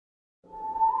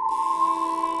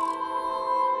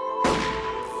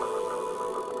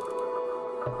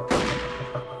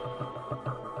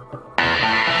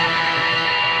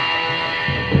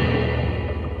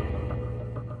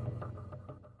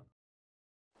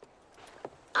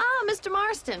Mr.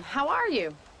 Marston, how are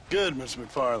you? Good, Miss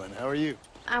McFarland. How are you?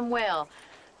 I'm well.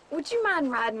 Would you mind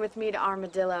riding with me to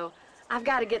Armadillo? I've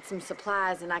got to get some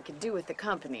supplies and I could do with the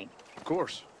company. Of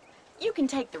course. You can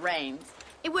take the reins.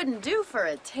 It wouldn't do for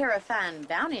a terrifying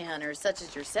bounty hunter such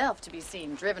as yourself to be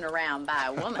seen driven around by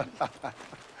a woman.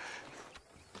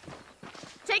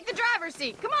 Take the driver's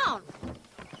seat. Come on.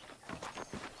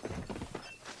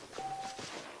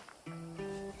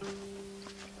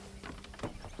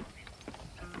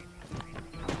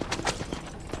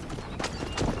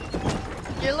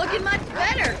 You're looking much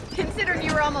better, considering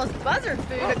you were almost buzzard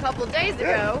food a couple days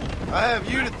ago. I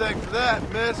have you to thank for that,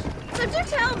 miss. So do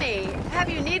tell me, have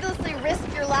you needlessly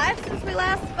risked your life since we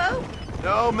last spoke?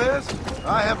 No, miss,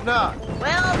 I have not.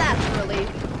 Well, that's a relief.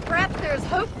 Perhaps there's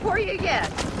hope for you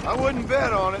yet. I wouldn't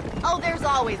bet on it. Oh, there's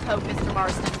always hope, Mr.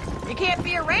 Marston. You can't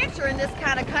be a rancher in this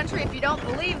kind of country if you don't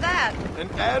believe that. An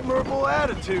admirable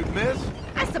attitude, miss.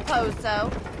 I suppose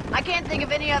so. I can't think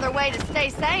of any other way to stay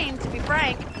sane, to be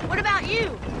frank. What about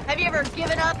you? Have you ever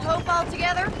given up hope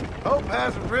altogether? Hope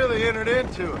hasn't really entered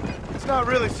into it. It's not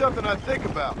really something I think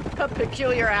about. A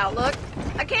peculiar outlook.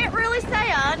 I can't really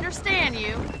say I understand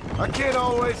you. I can't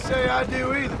always say I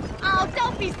do either. Oh,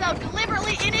 don't be so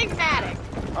deliberately enigmatic.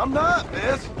 I'm not,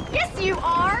 miss. Yes, you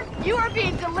are. You are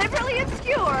being deliberately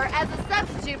obscure as a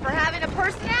substitute for having a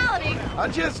personality. I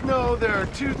just know there are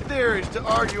two theories to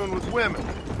arguing with women,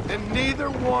 and neither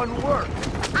one works.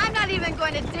 I'm not even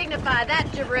going to dignify that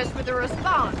gibberish with a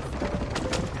response.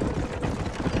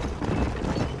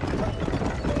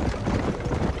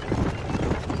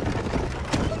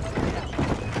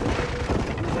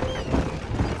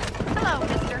 Hello,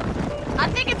 mister. I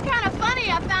think it's kind of funny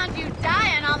I found you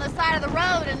dying on the side of the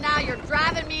road and now you're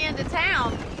driving me into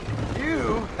town.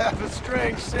 You have a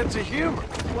strange sense of humor.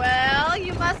 Well,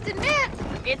 you must admit,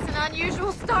 it's an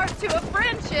unusual start to a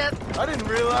friendship. I didn't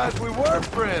realize we were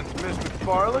friends, Miss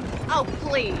McFarland. Oh,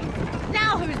 please.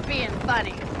 Now who's being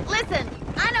funny? Listen,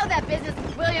 I know that business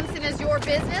with Williamson is your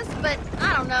business, but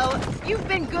I don't know. You've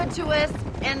been good to us,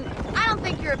 and I don't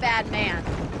think you're a bad man.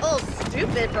 A little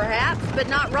stupid, perhaps, but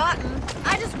not rotten.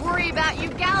 I just worry about you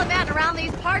gallivanting around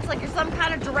these parts like you're some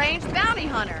kind of deranged bounty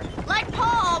hunter. Like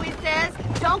Paul always says,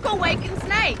 don't go waking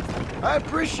snakes. I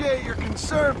appreciate your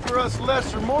concern for us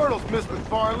lesser mortals, Miss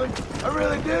McFarland. I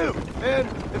really do. And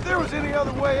if there was any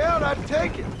other way out, I'd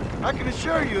take it. I can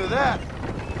assure you of that.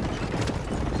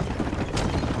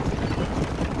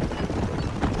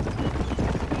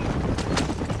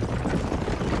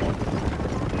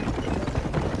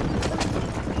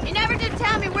 You never did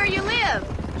tell me where you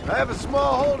live. I have a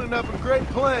small holding up in Great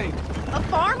Plains. A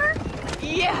farmer?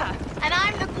 Yeah, and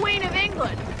I'm the Queen of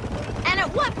England. And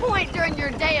at what point during your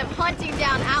day of hunting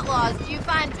down outlaws do you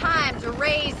find time to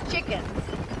raise chickens?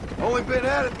 Only been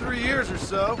at it 3 years or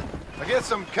so. I guess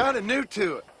I'm kind of new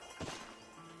to it.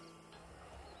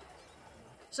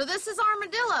 So this is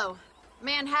Armadillo.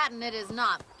 Manhattan it is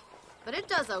not, but it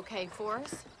does okay for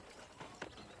us.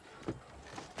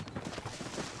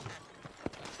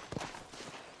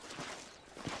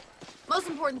 Most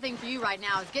important thing for you right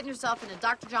now is getting yourself into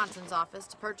Dr. Johnson's office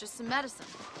to purchase some medicine.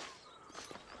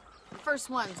 The first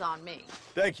one's on me.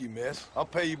 Thank you, miss. I'll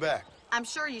pay you back. I'm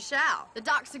sure you shall. The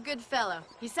doc's a good fellow.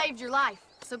 He saved your life,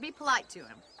 so be polite to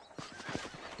him.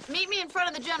 Meet me in front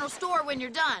of the general store when you're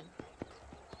done.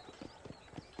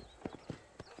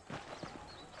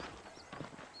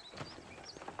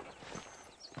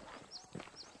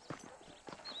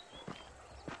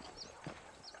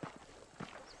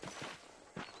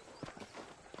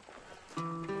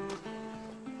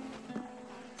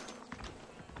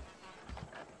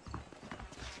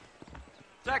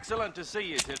 It's excellent to see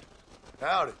you, Tip.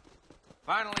 Howdy.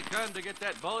 Finally come to get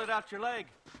that bullet out your leg.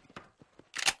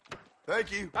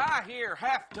 Thank you. I hear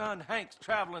half-ton Hank's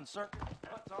traveling circus.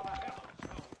 What's all I have on the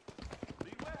show?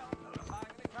 Be well, notify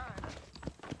any time.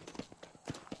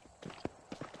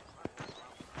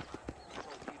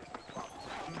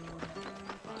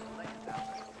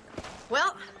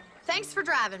 Well, thanks for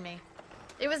driving me.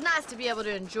 It was nice to be able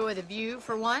to enjoy the view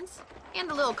for once,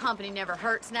 and a little company never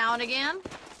hurts now and again.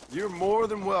 You're more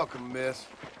than welcome, miss.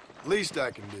 Least I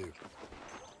can do.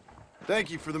 Thank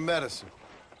you for the medicine.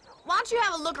 Why don't you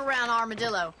have a look around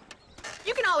Armadillo?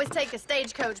 You can always take a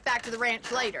stagecoach back to the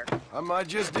ranch later. I might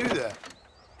just do that.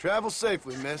 Travel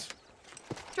safely, miss.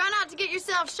 Try not to get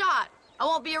yourself shot. I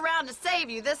won't be around to save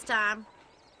you this time.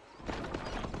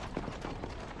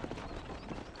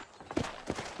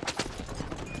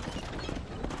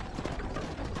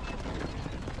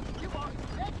 You are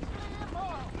excellent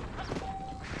moral.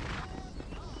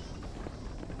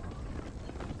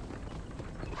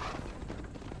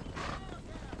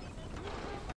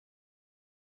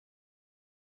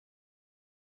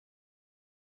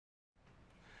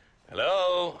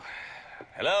 Hello?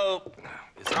 Hello?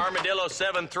 Is Armadillo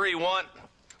 731?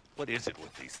 What is it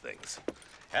with these things?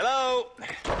 Hello?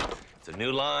 It's a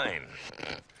new line.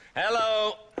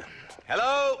 Hello?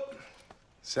 Hello?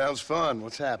 Sounds fun.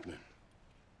 What's happening?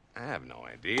 I have no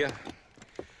idea.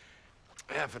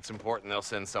 Yeah, if it's important, they'll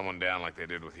send someone down like they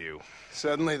did with you.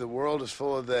 Suddenly, the world is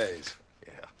full of theys.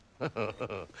 Yeah.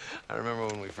 I remember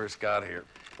when we first got here.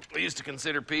 We used to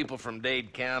consider people from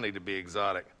Dade County to be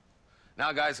exotic.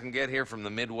 Now guys can get here from the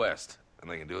Midwest, and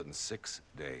they can do it in 6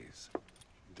 days.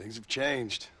 Things have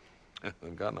changed.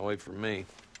 They've gotten away from me.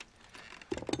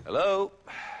 Hello?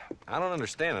 I don't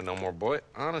understand it no more, boy.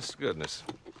 Honest to goodness.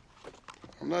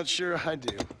 I'm not sure I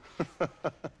do.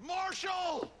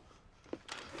 Marshal!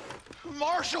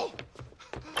 Marshal!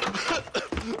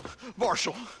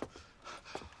 Marshal!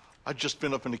 I just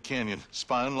been up in the canyon,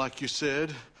 spying like you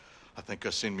said. I think I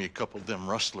seen me a couple of them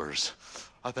rustlers.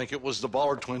 I think it was the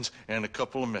Ballard twins and a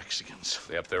couple of Mexicans.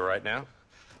 They up there right now?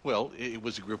 Well, it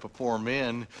was a group of 4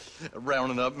 men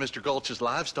rounding up Mr. Gulch's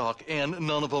livestock, and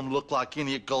none of them looked like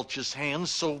any of Gulch's hands,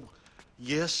 so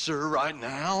yes, sir, right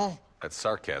now. That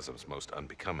sarcasm's most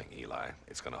unbecoming, Eli.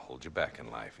 It's gonna hold you back in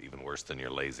life, even worse than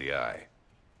your lazy eye.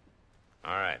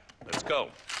 All right, let's go.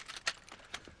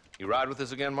 You ride with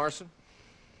us again, Marston?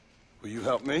 Will you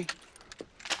help me?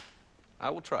 I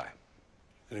will try.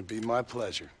 It'd be my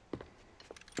pleasure.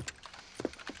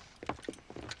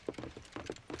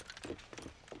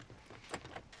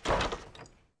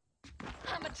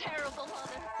 I'm a terrible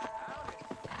mother.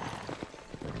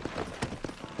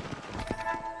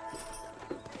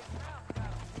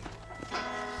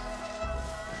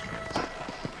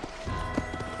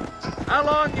 How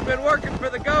long you been working for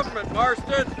the government,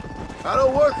 Marston? I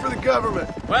don't work for the government.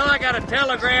 Well, I got a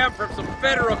telegram from some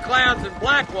federal clowns in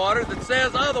Blackwater that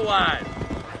says otherwise.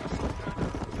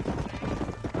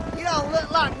 You don't look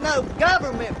like no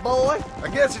government, boy. I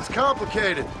guess it's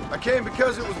complicated. I came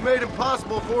because it was made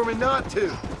impossible for me not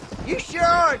to. You sure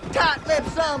are a tight-lipped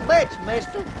son of a bitch,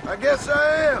 mister. I guess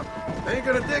I am. I ain't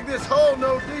gonna dig this hole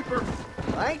no deeper.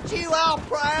 Ain't you all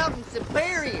proud and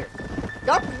superior?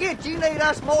 Don't forget you need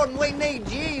us more than we need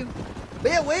you.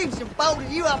 Bill Williamson folded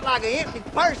you up like an empty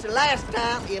purse the last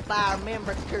time, if I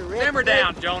remember correctly. Simmer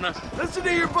down, Jonah. Listen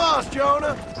to your boss,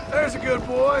 Jonah. There's a good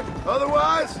boy.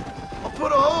 Otherwise, I'll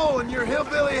put a hole in your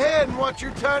hillbilly head and watch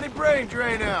your tiny brain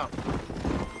drain out.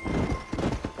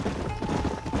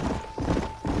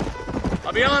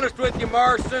 I'll be honest with you,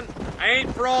 Marston. I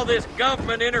ain't for all this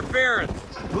government interference.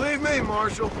 Believe me,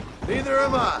 Marshal, neither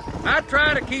am I. I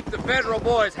try to keep the federal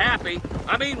boys happy.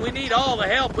 I mean, we need all the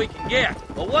help we can get.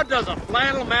 But what does a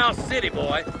flannel-mouthed city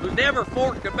boy who's never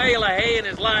forked a bale of hay in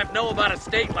his life know about a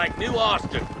state like New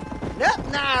Austin?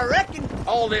 Nothing, I reckon.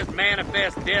 All this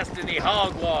manifest destiny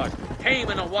hogwash,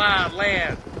 taming a wild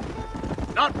land.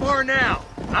 Not far now.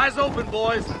 Eyes open,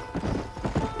 boys.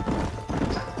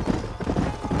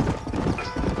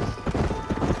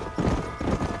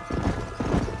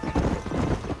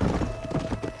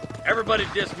 Everybody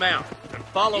dismount and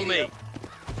follow me.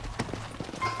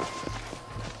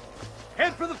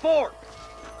 Head for the fort.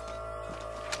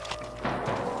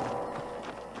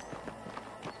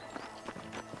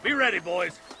 Be ready,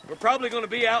 boys. We're probably going to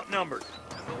be outnumbered.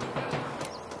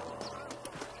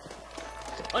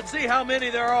 Let's see how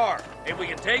many there are. If we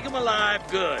can take them alive,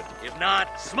 good. If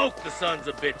not, smoke the sons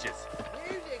of bitches.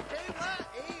 Music to my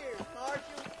ears, Marshal.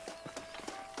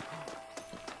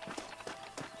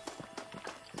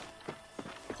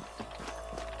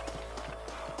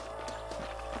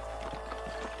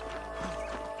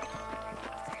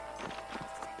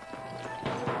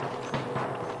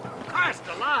 Christ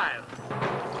alive!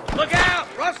 Look out!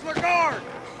 Rustler guard!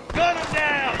 Gun him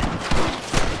down!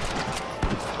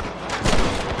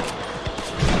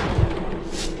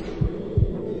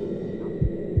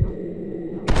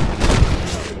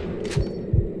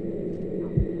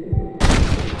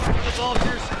 The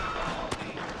vultures!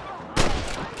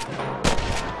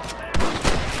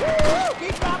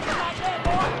 Keep dropping like that,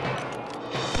 boy.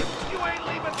 You ain't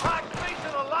leaving Pike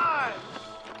Basin alive!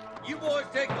 You boys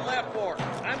take the left fork.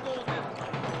 I'm going this way.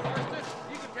 Marston,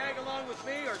 you can tag along with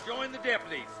me or join the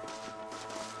deputies.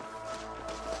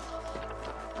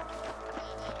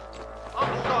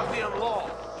 I'm the goddamn law.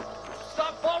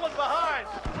 Stop falling behind.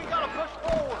 We gotta push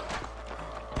forward.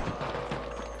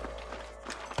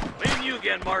 Leaving you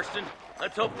again, Marston.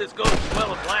 Let's hope this goes as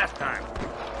well as last time.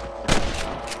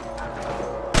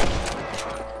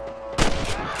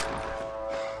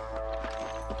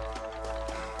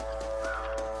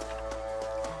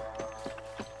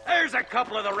 There's a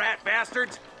couple of the rat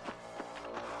bastards.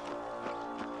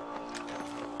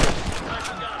 Nice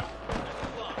job. Let's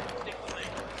move on. Stick with me.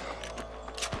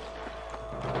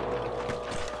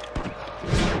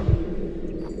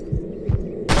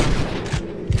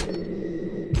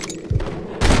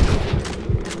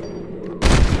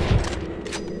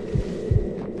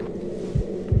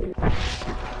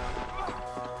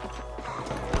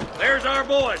 our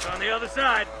boys on the other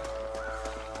side.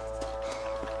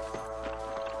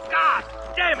 God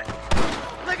damn it!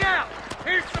 Look out!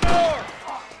 Here's some more!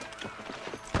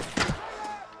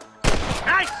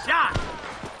 Nice shot!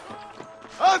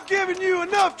 I've given you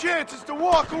enough chances to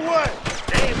walk away!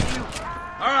 Damn you!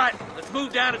 All right, let's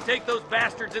move down and take those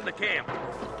bastards in the camp.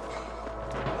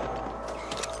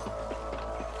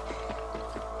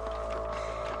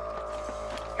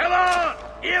 Come on!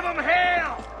 Give them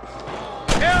hell!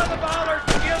 Tell the ballers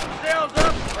to give themselves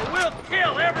up, or we'll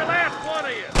kill every last one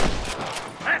of you!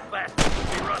 That bastard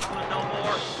won't be rustling no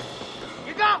more.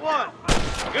 You got one!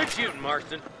 Good shooting,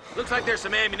 Marston. Looks like there's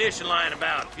some ammunition lying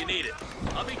about if you need it.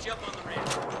 I'll meet you up on the ridge.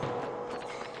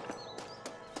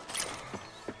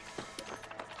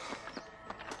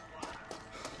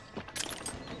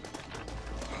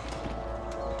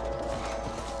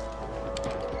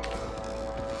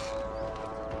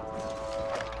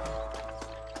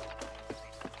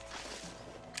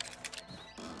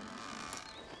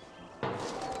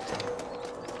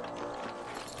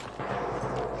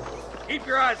 Keep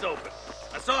your eyes open.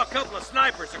 I saw a couple of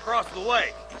snipers across the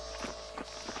way.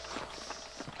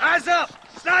 Eyes up!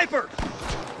 Snipers!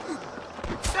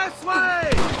 This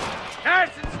way!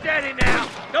 Nice and steady now.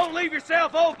 Don't leave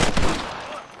yourself open.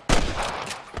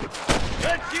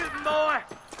 Good shooting, boy.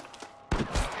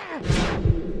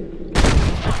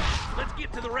 Let's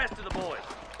get to the rest of the boys.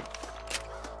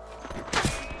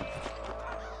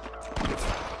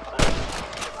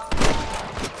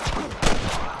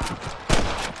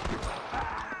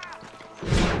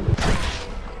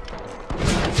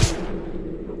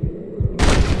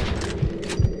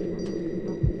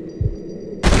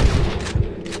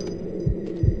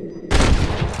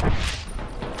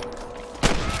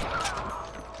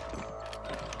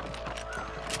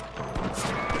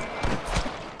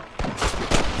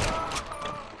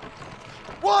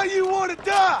 Why you want to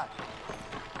die?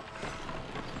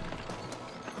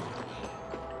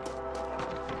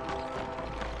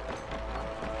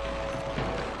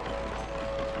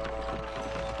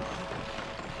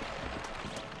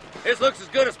 This looks as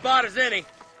good a spot as any.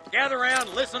 Gather around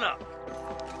and listen up.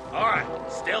 All right,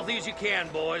 stealthy as you can,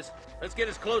 boys. Let's get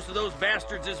as close to those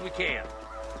bastards as we can.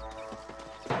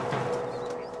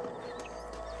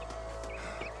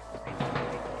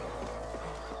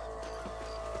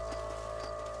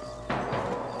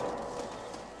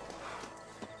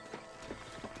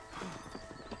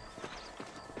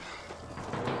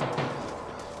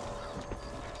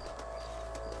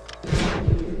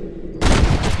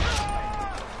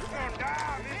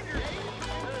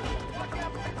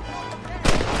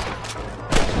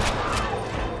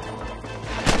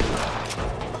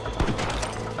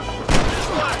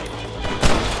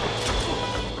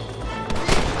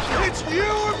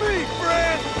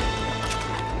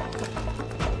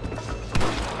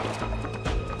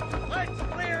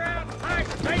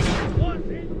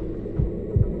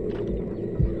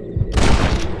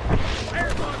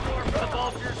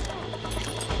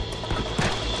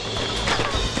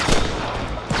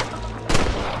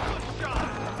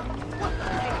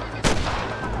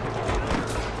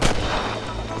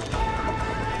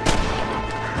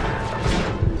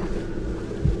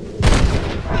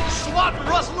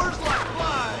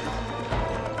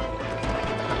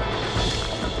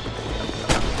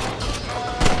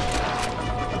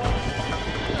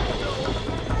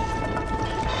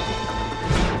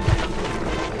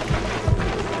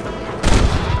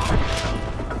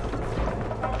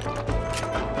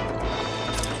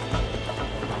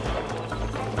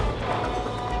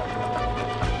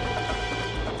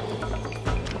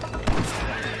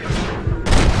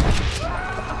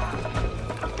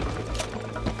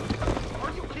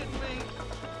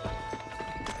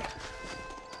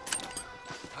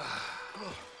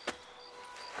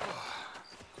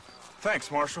 Thanks,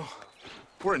 Marshal.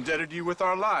 We're indebted to you with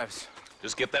our lives.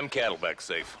 Just get them cattle back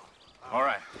safe. All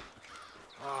right.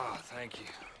 Oh, thank you.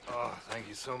 Oh, thank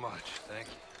you so much. Thank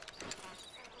you.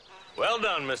 Well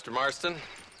done, Mr. Marston.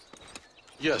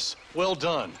 Yes, well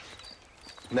done.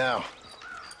 Now,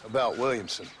 about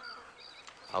Williamson.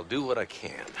 I'll do what I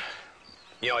can.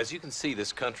 You know, as you can see,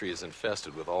 this country is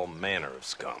infested with all manner of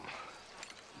scum.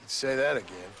 Say that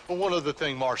again. Well, one other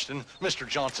thing, Marston. Mr.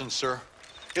 Johnson, sir.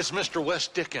 It's Mr. Wes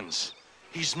Dickens.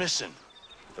 He's missing.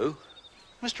 Who?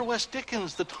 Mr. Wes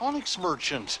Dickens, the tonics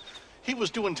merchant. He was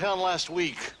due in town last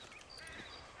week.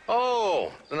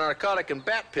 Oh, the narcotic and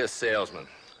bat piss salesman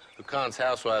who cons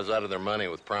housewives out of their money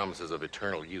with promises of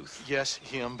eternal youth. Yes,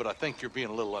 him, but I think you're being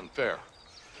a little unfair.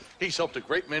 He's helped a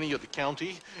great many of the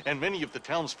county, and many of the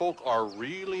townsfolk are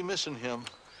really missing him.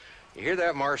 You hear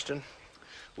that, Marston?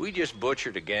 We just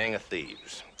butchered a gang of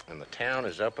thieves. and the town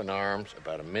is up in arms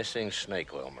about a missing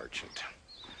snake oil merchant.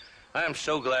 I am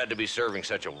so glad to be serving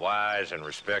such a wise and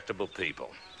respectable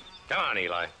people. Come on,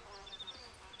 Eli.